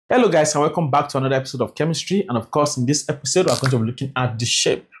Hello guys, and welcome back to another episode of chemistry. And of course, in this episode, we're going to be looking at the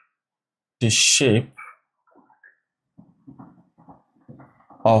shape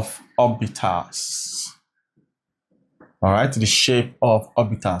of orbitals. All right, the shape of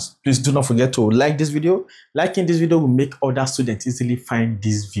orbitals. Please do not forget to like this video. Liking this video will make other students easily find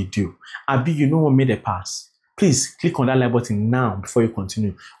this video. Abi, you know what made a pass? Please click on that like button now before you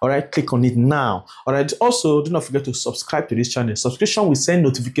continue. All right, click on it now. All right, also do not forget to subscribe to this channel. Subscription will send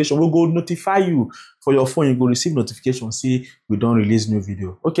notification. We'll go notify you for your phone. You will receive notification. See, we don't release new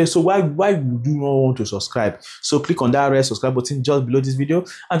video. Okay, so why would you not want to subscribe? So click on that red subscribe button just below this video,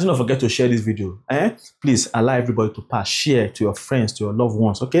 and do not forget to share this video. Please allow everybody to pass. Share to your friends, to your loved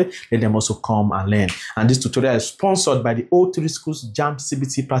ones. Okay, let them also come and learn. And this tutorial is sponsored by the O3SCHOOLS JAMB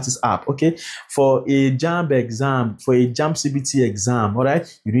CBT practice app. Okay, for a JAMB exam, for a JAMB CBT exam, all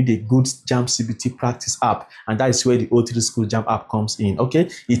right, you need a good JAMB CBT practice app, and that is where the O3SCHOOLS JAMB app comes in. Okay,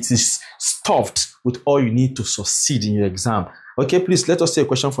 it is stuffed with all you need to succeed in your exam. Okay, please let us see a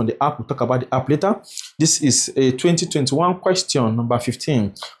question from the app. We'll talk about the app later. This is a 2021 question number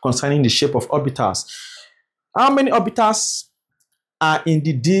 15 concerning the shape of orbitals. How many orbitals are in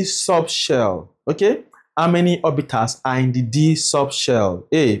the D subshell? Okay, how many orbitals are in the D subshell?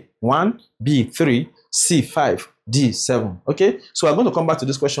 A, 1, B, 3, C, 5, D, 7. Okay, so we're going to come back to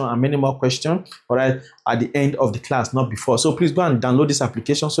this question and many more questions, all right, at the end of the class, not before. So please go and download this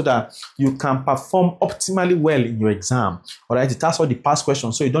application so that you can perform optimally well in your exam. All right, it has all the past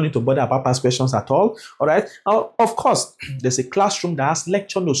questions, so you don't need to bother about past questions at all. All right, now, of course, there's a classroom that has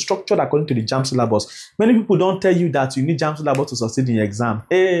lecture notes structured according to the JAMB syllabus. Many people don't tell you that you need JAMB syllabus to succeed in your exam.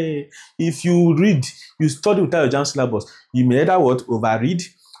 Hey, if you study without your JAMB syllabus, you may either overread,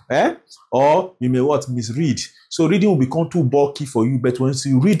 or you may misread. So reading will become too bulky for you, but once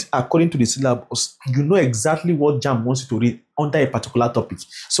you read according to the syllabus, you know exactly what JAMB wants you to read under a particular topic.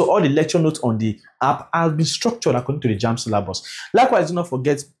 So all the lecture notes on the app have been structured according to the JAMB syllabus. Likewise, do not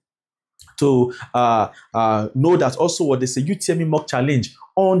forget to know that also what they say UTME mock challenge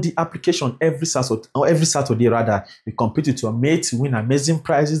on the application every Saturday rather. You compete with your mates, win amazing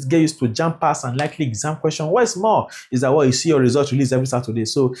prizes, get used to JAMB pass and likely exam question. What's more is that you see your results released every Saturday,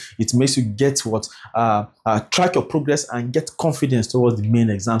 so it makes you get track your progress and get confidence towards the main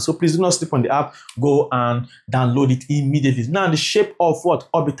exam. So please do not sleep on the app. Go and download it immediately. Now, the shape of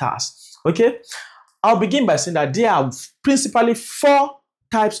orbitals. Okay, I'll begin by saying that there are principally 4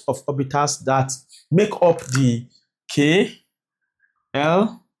 types of orbitals that make up the K,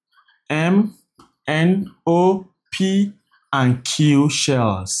 L, M, N, O, P, and Q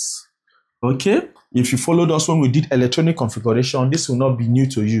shells. Okay, if you followed us when we did electronic configuration, this will not be new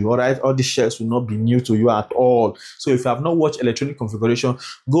to you. All right, all the shells will not be new to you at all. So if you have not watched electronic configuration,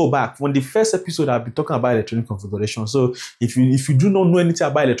 go back. From the first episode, I'll be talking about electronic configuration. So if you do not know anything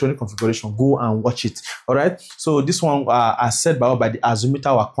about electronic configuration, go and watch it. All right, so this one is set by the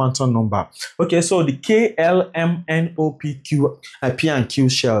azimuthal or quantum number. Okay, so the K, L, M, N, O, P, Q, P, and Q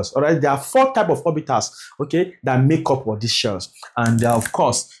shells. All right, there are 4 types of orbitals, okay, that make up these shells, and they are, of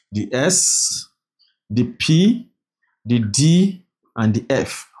course, the S, the P, the D, and the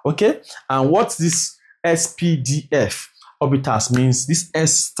F. Okay, and what this SPDF orbitals means, this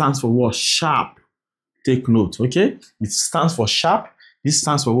S stands for what? Sharp. Take note. Okay, it stands for sharp. This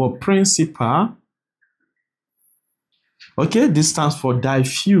stands for what? Principal. Okay, this stands for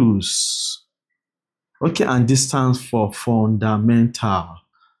diffuse. Okay, and this stands for fundamental.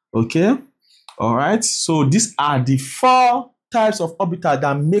 Okay, all right, so these are the 4 types of orbital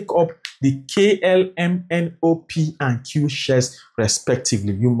that make up the K, L, M, N, O, P, and Q shells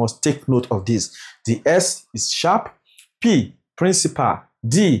respectively. You must take note of this. The S is sharp, P, principal,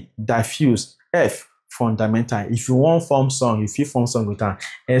 D, diffuse, F, fundamental. If you want form song, if you form song with an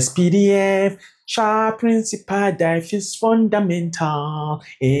SPDF, sharp, principal, diffuse, fundamental.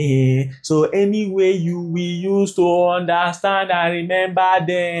 So anyway you will use to understand and remember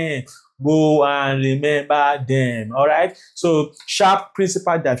them, go and remember them. All right, so sharp,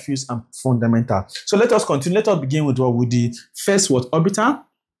 principal, diffuse, and fundamental. So let us continue. Let us begin with the first orbital,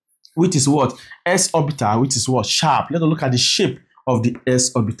 which is S orbital, which is sharp. Let us look at the shape of the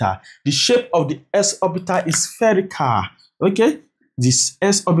S orbital. The shape of the S orbital is spherical. Okay, this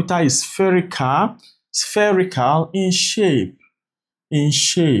S orbital is spherical in shape.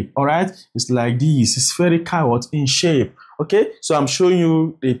 All right, it's like this. It's spherical in shape. Okay, so I'm showing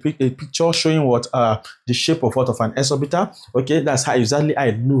you a picture showing the shape of an S orbital. Okay, that's exactly how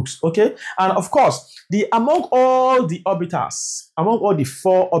it looks. Okay, and of course, among all the 4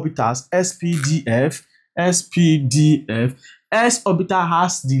 orbitals, SPDF, S orbital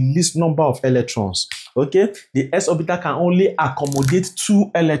has the least number of electrons. Okay, the s orbital can only accommodate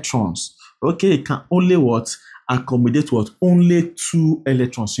 2 electrons. Okay, it can only what? Accommodate what? Only 2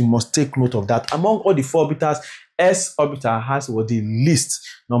 electrons. You must take note of that. Among all the 4 orbitals, s orbital has what? The least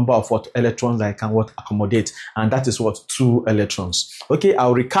number of what? Electrons that it can what? Accommodate, and that is what? 2 electrons. Okay,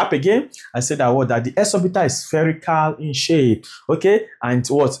 I'll recap again. I said that what? That the s orbital is spherical in shape. Okay, and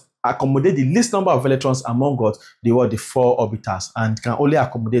what? Accommodate the least number of electrons among what? The 4 orbitals, and can only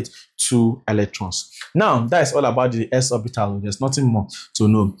accommodate 2 electrons. Now, that is all about the s orbital. There's nothing more to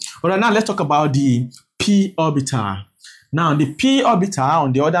know. All right, now let's talk about the p orbital. Now, the p orbital,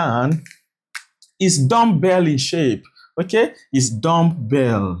 on the other hand, is dumbbell in shape. Okay, it's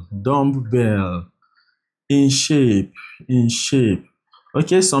dumbbell in shape.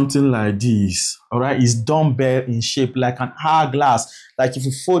 Okay, something like this. All right, it's dumbbell in shape, like an hourglass. Like if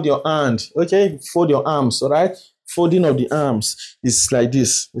you fold your hand, okay, fold your arms. All right, folding of the arms is like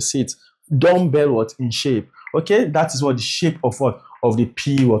this. You see it, dumbbell what? In shape. Okay, that is what the shape of what? Of the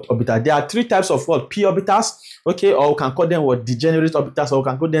p what? Orbital. There are 3 types of what? P orbitals. Okay, or we can call them what? Degenerate orbitals, or we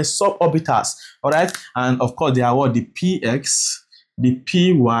can call them suborbitals. All right, and of course they are what? The px, the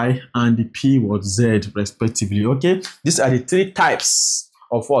py, and the p what? Z respectively. Okay, these are the 3 types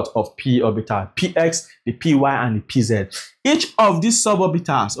of what? Of p orbital: px, the py, and the pz. Each of these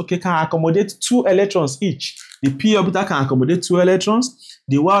suborbitals, okay, can accommodate 2 electrons each. The p orbital can accommodate 2 electrons,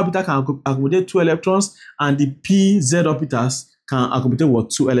 the y orbital can accommodate 2 electrons, and the pz orbitals can accommodate what?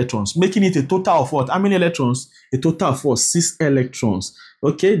 2 electrons, making it a total of what? How many electrons? A total of what? 6 electrons.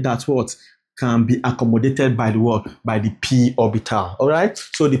 Okay, that's what can be accommodated by the what? By the p orbital. All right,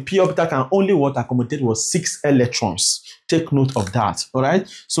 so the p orbital can only what? Accommodate what? 6 electrons. Take note of that. All right,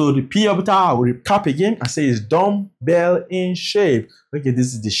 so the p orbital, I will recap again. I say is dumbbell in shape. Okay,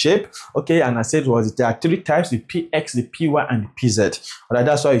 this is the shape. Okay, and I said was there are 3 types: the px, the py, and the pz. All right,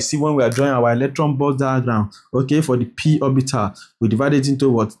 that's why you see when we are drawing our electron bus diagram. Okay, for the p orbital, we divide it into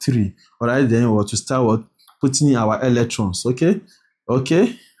what? 3. All right, then what? To start what? Putting in our electrons. Okay,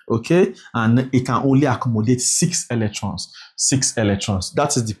 and it can only accommodate 6 electrons. 6 electrons.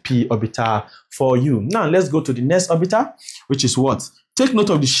 That is the p orbital for you. Now let's go to the next orbital, which is what? Take note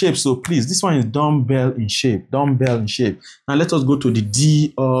of the shape. So please, this one is dumbbell in shape. Dumbbell in shape. Now let us go to the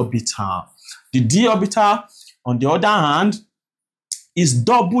d orbital. The d orbital, on the other hand, is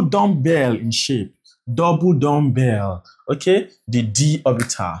double dumbbell in shape. Double dumbbell. Okay, the d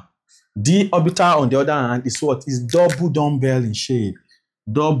orbital. D orbital, on the other hand, is what? Is double dumbbell in shape.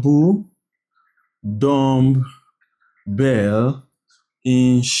 Double dumbbell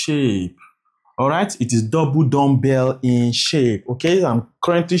in shape. All right, it is double dumbbell in shape. Okay, I'm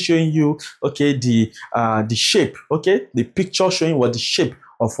currently showing you, okay, the shape. Okay, the picture showing what the shape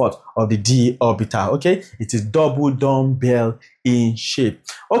of what? Of the d orbital. Okay, it is double dumbbell in shape.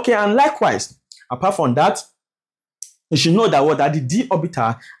 Okay, and likewise, apart from that, you should know that what? That the d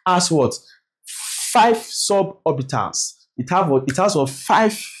orbital has what? 5 suborbitals. It has what?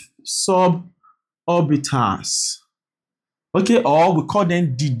 5 suborbitals. Okay, or we call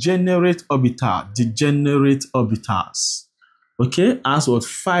them degenerate orbital. Degenerate orbitals. Okay, as what?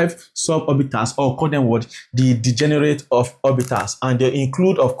 5 suborbitals, or call them what? The degenerate of orbitals, and they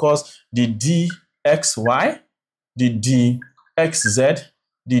include, of course, the dxy, the dxz,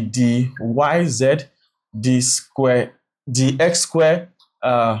 the dyz, the square, the x square,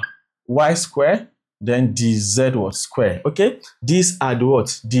 y square, then the z what? Square. Okay, these are the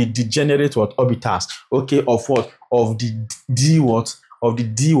what? The degenerate what? Orbitals. Okay, of what? Of the d what? Of the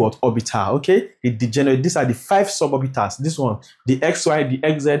d what? Orbital. Okay, it degenerate. These are the 5 suborbitals. This one, the xy, the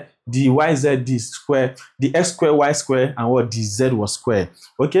xz, the yz, the square, the x square, y square, and what? The z was square.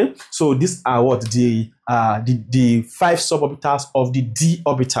 Okay, so these are what? The 5 suborbitals of the d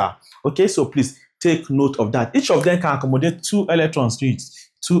orbital. Okay, so please take note of that. Each of them can accommodate 2 electrons each.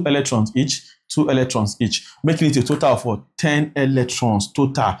 2 electrons each. 2 electrons each, making it a total of what? 10 electrons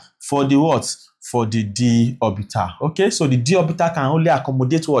total for the what? For the d orbital. Okay, so the d orbital can only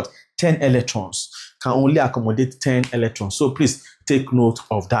accommodate what? 10 electrons. Can only accommodate 10 electrons. So please take note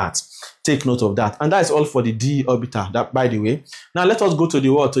of that. Take note of that. And that is all for the d orbital. That, by the way. Now let us go to the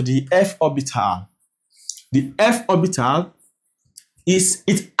what? To the f orbital. The f orbital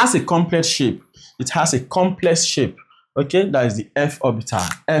it has a complex shape. It has a complex shape. Okay, that is the f orbital.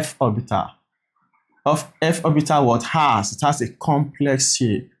 F orbital. Of f orbital, what has? It has a complex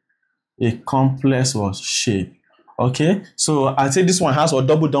shape. A complex what? Shape. Okay, so I say this one has a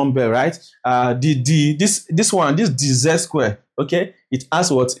double dumbbell, right? This one, this dz square. Okay, it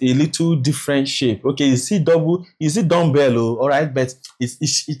has what? A little different shape. Okay, you see double, you see dumbbell, all right, but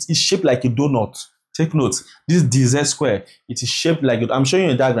it's shaped like a donut. Take note. This DZ square, it is shaped like it. I'm showing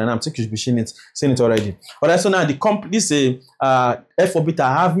you a diagram now. I think you should be seeing it already. All right. So now this F orbital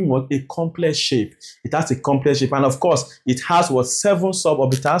having what a complex shape. It has a complex shape, and of course, it has what 7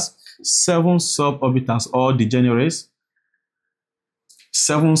 suborbitals. 7 suborbitals or degenerates.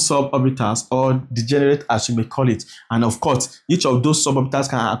 7 suborbitals or degenerate, as you may call it. And of course, each of those suborbitals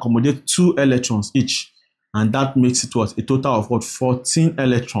can accommodate 2 electrons each. And that makes it what? A total of what? 14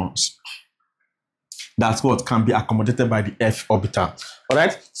 electrons. That's what can be accommodated by the F orbital. All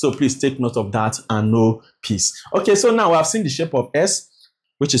right. So please take note of that and know peace. Okay. So now we have seen the shape of S,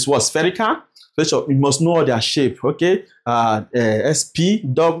 which is what? Spherical. So we must know their shape. Okay. SP,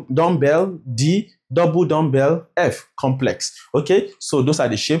 dumbbell, D, double dumbbell, F, complex. Okay. So those are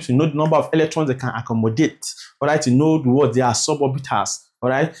the shapes. You know the number of electrons they can accommodate. All right. You know what they are suborbitals. All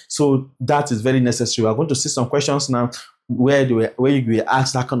right. So that is very necessary. We are going to see some questions now where you will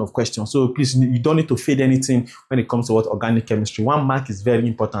ask that kind of question. So please, you don't need to fade anything when it comes to what organic chemistry. 1 mark is very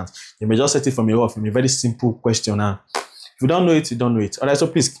important. You may just set it from your off in a very simple question. If you don't know it, you don't know it. All right. So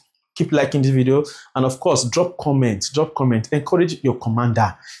please keep liking this video, and of course, drop comments. Encourage your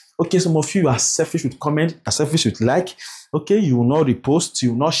commander. Okay. Some of you are selfish with comment, are selfish with like. Okay. You will not repost.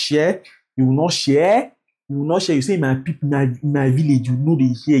 You will not share. You will not share. You will not share. You say my people, my village, you know they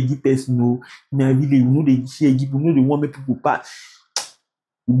hear give person no. My village, you know they hear give, you know they want make people part.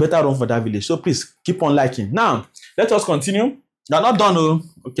 Better run for that village. So please keep on liking. Now let us continue. We are not done, oh.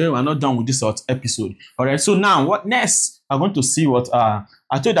 Okay, we are not done with this episode. All right. So now what next? I'm going to see what I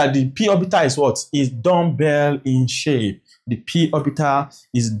told you that the p orbital is what? Is dumbbell in shape. The p orbital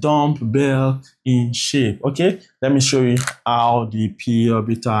is dumbbell in shape. Okay, let me show you how the p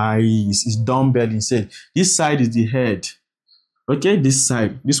orbital is. It's dumbbell in shape. This side is the head. Okay, this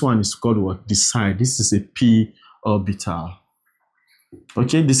side. This one is called what? The side. This is a p orbital.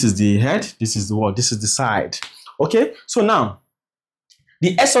 Okay, this is the head. This is the what? This is the side. Okay, so now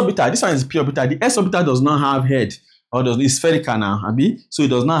the s orbital. This one is p orbital. The s orbital does not have head. Or it's spherical now, Abi. So it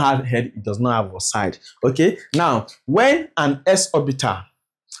does not have head, it does not have a side. Okay. Now, when an s orbital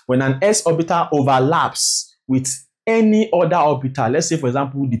overlaps with any other orbital, let's say for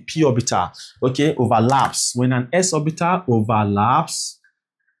example the p orbital, okay, overlaps. When an s orbital overlaps,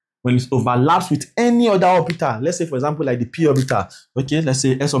 when it overlaps with any other orbital, let's say for example like the p orbital, okay, let's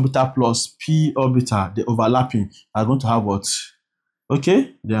say s orbital plus p orbital, the overlapping are going to have what?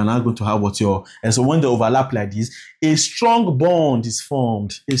 Okay, they are now going to have what and so when they overlap like this, a strong bond is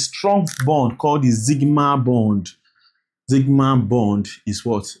formed. A strong bond called the sigma bond. Sigma bond is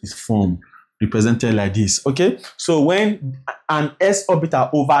what is formed, represented like this. Okay, so when an s orbital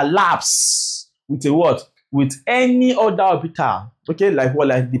overlaps with a what? With any other orbital, okay, like what?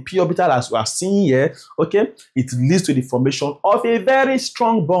 Like the p orbital as we are seeing here, okay, it leads to the formation of a very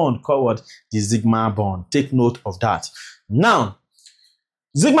strong bond called what? The sigma bond. Take note of that. Now,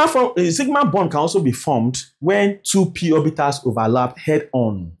 sigma bond can also be formed when 2 p orbitals overlap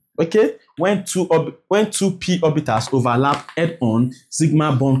head-on. Okay, when two p orbitals overlap head-on,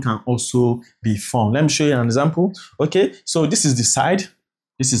 sigma bond can also be formed. Let me show you an example. Okay, so this is the side.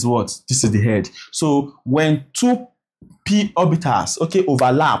 This is what? This is the head. So when 2 p orbitals, okay,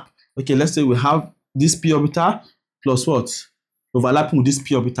 overlap. Okay, let's say we have this p orbital plus what? Overlapping with this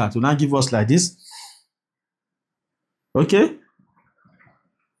p orbital to now give us like this. Okay.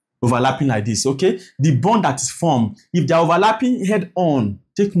 Overlapping like this, okay? The bond that is formed, if they are overlapping head-on,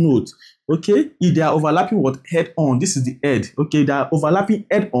 take note, okay? If they are overlapping what? Head-on, this is the head, okay? They are overlapping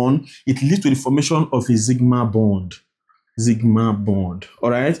head-on, it leads to the formation of a sigma bond. Sigma bond, all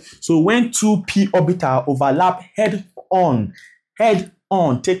right? So when 2 p orbital overlap head-on,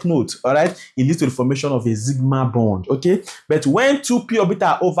 take note, all right? It leads to the formation of a sigma bond, okay? But when 2 p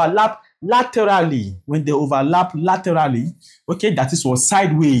orbital overlap laterally, when they overlap laterally, okay, that is what?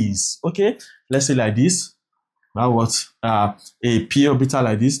 Sideways, okay? Let's say like this. That was a p orbital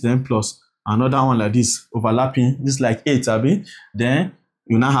like this, then plus another one like this, overlapping. This is like 8, Abi. Then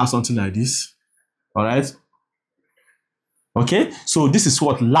you now have something like this, all right? Okay, so this is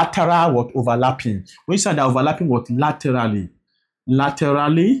what? Lateral what? Overlapping. When you say they're overlapping what? Laterally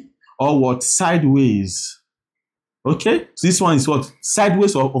or what? Sideways. Okay, so this one is what?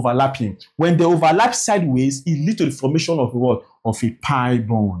 Sideways or overlapping. When they overlap sideways, it leads to the formation of what? Of a pi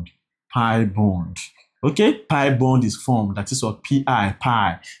bond. Pi bond. Okay, pi bond is formed. That is what?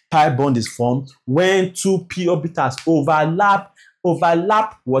 Pi. Pi bond is formed when 2 p orbitals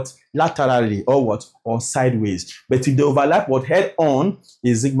overlap what? Laterally or what? Or sideways. But if they overlap what? Head on,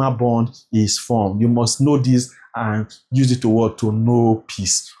 a sigma bond is formed. You must know this and use it to what? To know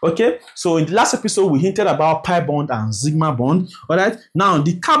peace. Okay, so in the last episode we hinted about pi bond and sigma bond. All right, now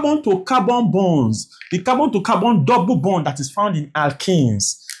the carbon to carbon bonds, the carbon to carbon double bond that is found in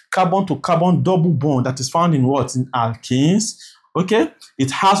alkenes, carbon to carbon double bond that is found in what? In alkenes. Okay,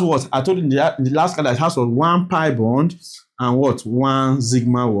 it has what? I told you in the last class, it has what? One pi bond and what? One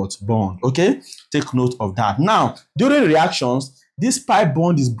sigma what? Bond. Okay, take note of that. Now, during reactions, this pi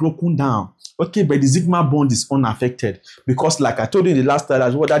bond is broken down. Okay, but the sigma bond is unaffected because, like I told you in the last class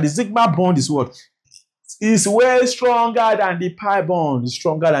as well, that the sigma bond is what? Is way stronger than the pi bond. Is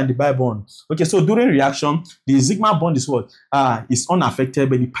stronger than the pi bond. Okay, so during reaction, the sigma bond is what? Is unaffected,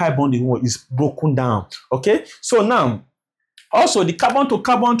 but the pi bond is what? Is broken down. Okay, so now, also, the carbon to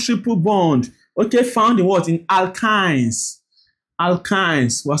carbon triple bond, okay, found in what? In alkynes.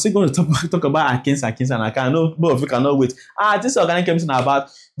 Alkynes. We're still going to talk about alkenes, and alkynes. No, both of you cannot wait. This organic chemistry now about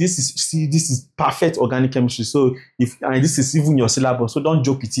this is perfect organic chemistry. So if this is even your syllabus, so don't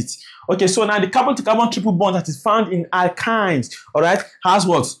joke with it. Okay, so now the carbon to carbon triple bond that is found in alkynes, all right, has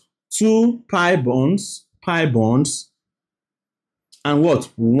what? 2 pi bonds, and what?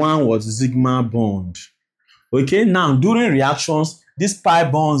 1 what? Sigma bond. Okay, now during reactions, these pi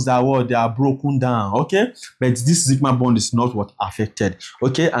bonds are what? They are broken down. Okay, but this sigma bond is not what? Affected.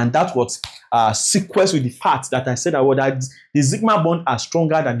 Okay, and that's what sequence with the fact that I said that the sigma bond are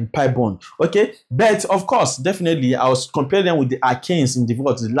stronger than the pi bond. Okay, but of course, definitely, I was comparing them with the alkenes in the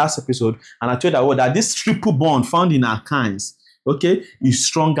last episode, and I told you that this triple bond found in alkynes, okay, is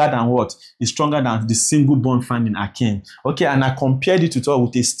stronger than what? Is stronger than the single bond found in alkane. Okay, and I compared it with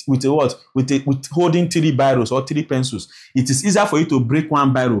holding 3 biros or 3 pencils. It is easier for you to break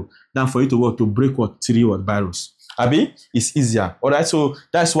 1 biro than for you to break 3 biros. Abi, it's easier. All right, so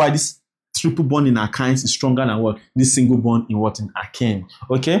that's why this triple bond in alkynes is stronger than what? This single bond in what? In alkane.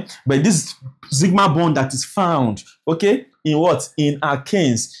 Okay, but this sigma bond that is found, okay, in what? In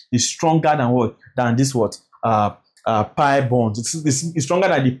alkanes is stronger than what? Than this what? Pi bonds. It's stronger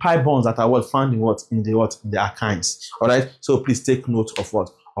than the pi bonds that are what? Found in what? In the alkynes. All right, so please take note of what?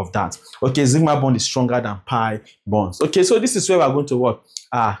 Of that. Okay, sigma bond is stronger than pi bonds. Okay, so this is where we're going to what?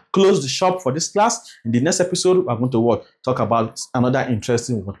 Close the shop for this class. In the next episode, we're going to what? Talk about another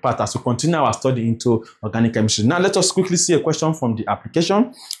interesting part as we continue our study into organic chemistry. Now let us quickly see a question from the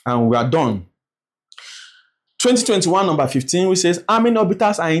application, and we are done. 2021 number 15, which says how many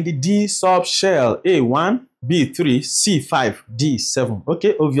orbitals are in the D subshell? A1, B3, C5, D7.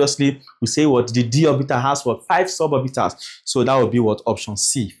 Okay, obviously we say what? The D orbital has what? 5 suborbitals. So that would be what? Option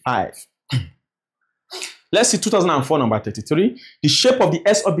C, 5. Let's see 2004 number 33. The shape of the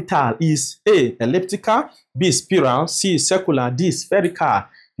S orbital is A, elliptical, B, spiral, C, circular, D, spherical.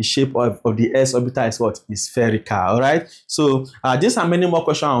 The shape of the S orbital is what? Is spherical. All right, so these are many more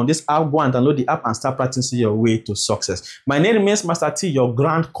questions on this app. Go and download the app and start practicing your way to success. My name remains Master T, your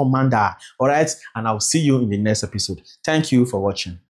grand commander. All right, and I'll see you in the next episode. Thank you for watching.